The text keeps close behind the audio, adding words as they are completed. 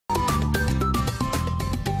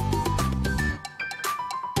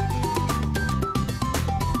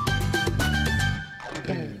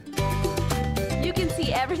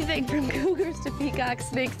Everything from cougars to peacocks,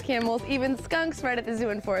 snakes, camels, even skunks right at the zoo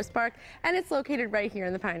and forest park, and it's located right here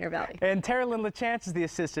in the Pioneer Valley. And Teralyn Lachance is the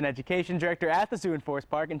Assistant Education Director at the Zoo and Forest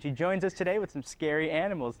Park, and she joins us today with some scary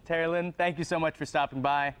animals. Teralyn, thank you so much for stopping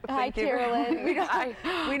by. Hi, Teralyn.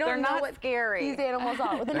 We don't know what scary. These animals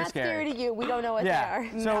are. They're not scary to you. We don't know what they are.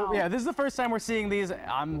 So, yeah, this is the first time we're seeing these.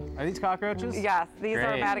 Are these cockroaches? Yes, these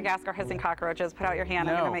are Great. Madagascar hissing cockroaches. Put out your hand.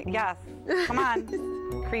 No. I'm gonna make, yes, come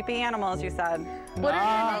on. Creepy animals, you said. What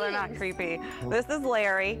are No, they're not creepy. This is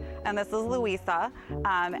Larry, and this is Louisa.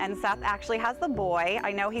 And Seth actually has the boy.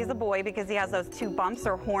 I know he's a boy because he has those two bumps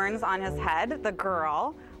or horns on his head. The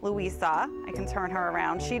girl, Louisa, I can turn her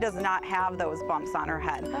around. She does not have those bumps on her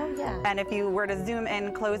head. Oh, yeah. And if you were to zoom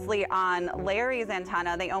in closely on Larry's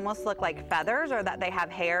antenna, they almost look like feathers or that they have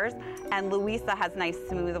hairs. And Louisa has nice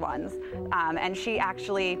smooth ones. And she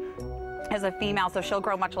actually is a female, so she'll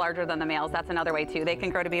grow much larger than the males. That's another way too. They can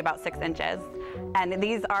grow to be about 6 inches. And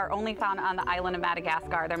these are only found on the island of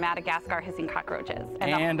Madagascar. They're Madagascar hissing cockroaches.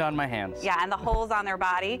 And on my hands. Yeah, and the holes on their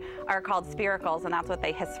body are called spiracles, and that's what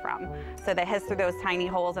they hiss from. So they hiss through those tiny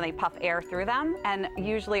holes and they puff air through them. And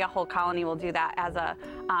usually a whole colony will do that as a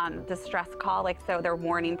distress call, like so they're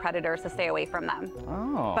warning predators to stay away from them.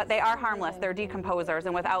 Oh. But they are harmless. They're decomposers,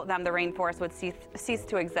 and without them, the rainforest would cease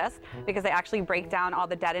to exist because they actually break down all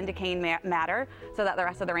the dead and decaying matter so that the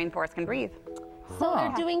rest of the rainforest can breathe. So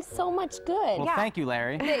they're doing so much good. Well, thank you,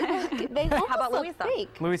 Larry. They How about look Louisa?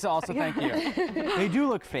 fake. Louisa, also thank you. They do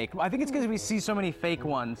look fake. I think it's because we see so many fake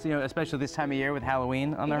ones, you know, especially this time of year with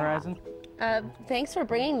Halloween on the horizon. Thanks for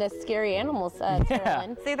bringing this scary animals,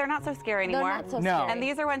 Teralyn. See, they're not so scary anymore. They're not so No. scary. And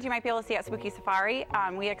these are ones you might be able to see at Spooky Safari.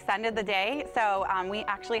 We extended the day, so we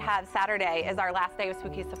actually have Saturday is our last day of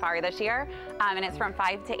Spooky Safari this year, and it's from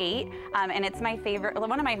 5 to 8, and it's my favorite,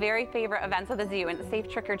 one of my very favorite events of the zoo, and it's safe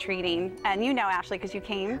trick-or-treating. And you know, Ashley, because you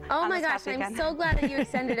came. Oh my gosh, I'm so glad that you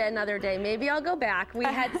extended it another day. Maybe I'll go back. We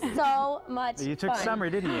had so much fun. You took summer,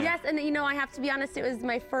 didn't you? Yes, and you know, I have to be honest, it was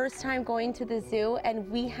my first time going to the zoo, and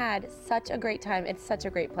we had such a great time. It's such a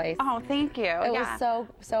great place. Oh, thank you. It was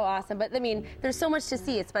so awesome. But I mean, there's so much to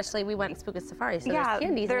see, especially we went to Spooky Safari, so there's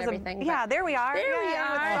candies and everything. Yeah, there we are. There we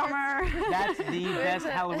are. Summer. That's the best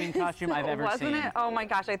Halloween costume I've ever seen. Wasn't it? Oh my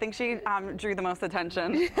gosh, I think she drew the most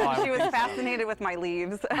attention. Oh, she was fascinated with my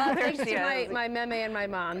leaves. There Thanks she to is. my meme and my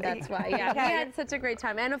mom, that's why. Yeah, we had such a great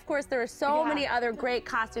time. And of course, there were so many other great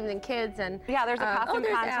costumes and kids. And yeah, there's a costume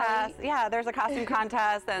there's contest. Allie. Yeah, there's a costume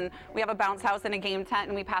contest, and we have a bounce house and a game tent,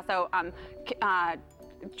 and we pass out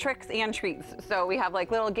tricks and treats. So we have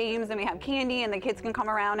like little games, and we have candy, and the kids can come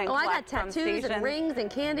around and collect I got from tattoos stations. and rings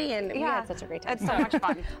and candy, and we had such a great time. It's so much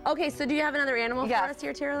fun. Okay, so do you have another animal for us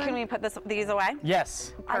here, Teralyn? Can we put these away?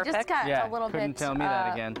 Yes. I just got a little couldn't bit tell me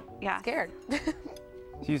that again. scared.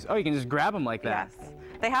 Oh, you can just grab them like that. Yes.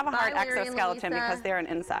 They have a hard Larry and exoskeleton Louisa. because they're an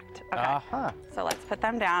insect. Okay. So let's put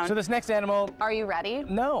them down. So this next animal. Are you ready?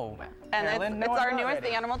 No. And Teralyn, it's no, I'm our not newest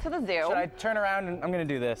ready. animal to the zoo. Should I turn around and I'm going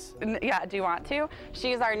to do this? Yeah, do you want to?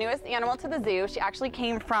 She's our newest animal to the zoo. She actually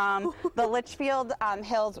came from the Litchfield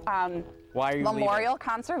Hills Why are you Memorial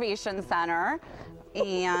Conservation Center.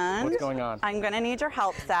 And what's going on? I'm going to need your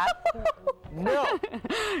help, Seth. No.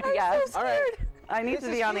 Yes. All right. I need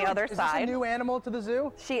to be on the other Is side. this a new animal to the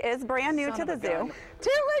zoo? She is brand new to the zoo.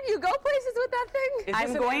 Teralyn, you go places with that thing? Is I'm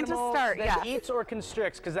this an going to animal start, that yes. eats or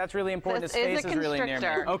constricts? Because that's really important. This His is face a is really near me.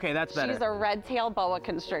 constrictor. Okay, that's better. She's a red-tailed boa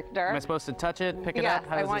constrictor. Am I supposed to touch it, pick it Yes, up?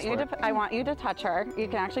 How I does want this you work? to. I want you to touch her. You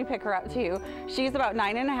can actually pick her up too. She's about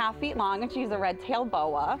 9.5 feet long, and she's a red-tailed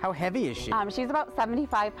boa. How heavy is she? She's about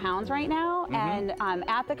 75 pounds right now, and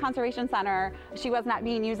at the conservation center, she was not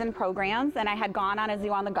being used in programs, and I had gone on a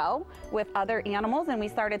zoo on the go with other animals, and we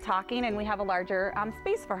started talking, and we have a larger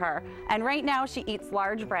space for her. And right now, she eats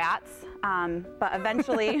large rats, but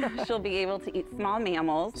eventually, she'll be able to eat small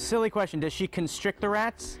mammals. Silly question. Does she constrict the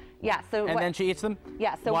rats? Yeah. So. And then she eats them?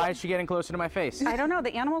 Yeah. So. Why is she getting closer to my face? I don't know.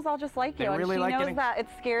 The animals all just like you, They really and she like knows getting- that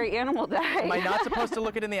it's Scary Animal Day. Am I not supposed to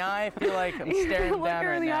look it in the eye? I feel like I'm staring Look down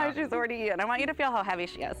her right in the now. eye. She's already eaten. I want you to feel how heavy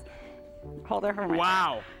she is. Hold her for me.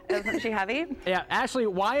 Wow. Isn't she heavy? Yeah, Ashley,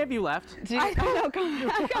 why have you left? I'm much more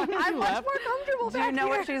comfortable Do you back know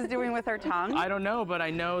here. what she's doing with her tongue? I don't know, but I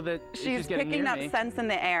know that she's getting picking near up me. scents in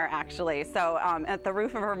the air, actually. So at the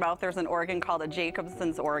roof of her mouth, there's an organ called a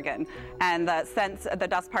Jacobson's organ. And the scents, the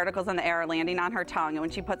dust particles in the air are landing on her tongue. And when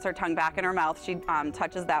she puts her tongue back in her mouth, she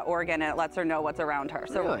touches that organ, and it lets her know what's around her.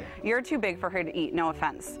 So Really? you're too big for her to eat, no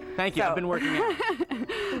offense. Thank you, I've been working out.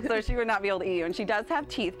 So she would not be able to eat you. And she does have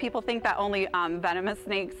teeth. People think that only venomous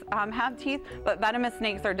snakes have teeth, but venomous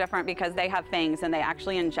snakes are different because they have fangs and they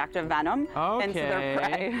actually inject a venom into their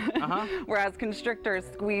prey. Whereas constrictors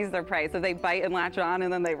squeeze their prey, so they bite and latch on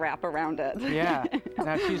and then they wrap around it. Yeah.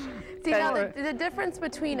 Now she's... See, now the difference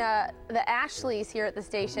between the Ashleys here at the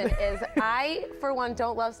station is I, for one,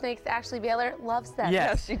 don't love snakes. Ashley Baylor loves them.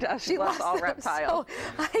 Yes, she does. She loves all them. reptiles.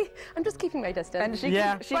 So I'm just keeping my distance. And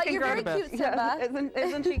she but can you're grow very to cute, Simba.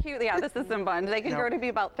 Isn't she cute? Yeah, this is Simba, and they can grow to be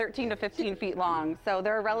about 13 to 15 feet long. So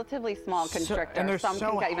they're a relatively small constrictor. And they're Some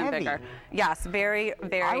so can get even heavy. bigger. Yes, very,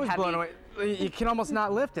 very heavy. I was blown away. You can almost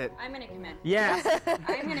not lift it. I'm gonna come in. Yes.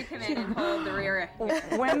 I'm gonna come in and hold the rear.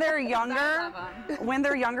 When they're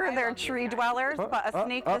younger, they're tree dwellers, but a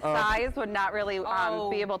snake this size would not really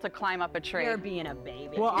be able to climb up a tree. You're being a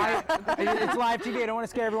baby. Well, it's live TV. I don't want to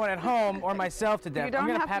scare everyone at home or myself to death. You don't I'm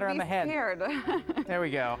going have to pat her to on be the head. scared. There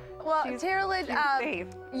we go. Well, Teralyn,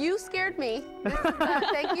 you scared me.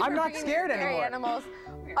 Thank you I'm for not bringing scared your scary anymore. animals.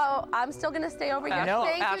 Oh, I'm still going to stay over here. No,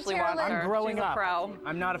 Thank Ashley you, wants Teralyn. her. I'm growing She's a up. pro.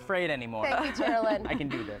 I'm not afraid anymore. Thank you, Teralyn. I can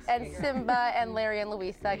do this. And Simba and Larry and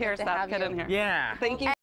Louisa, Here, good to Seth, have get you. in here. Yeah. Thank you.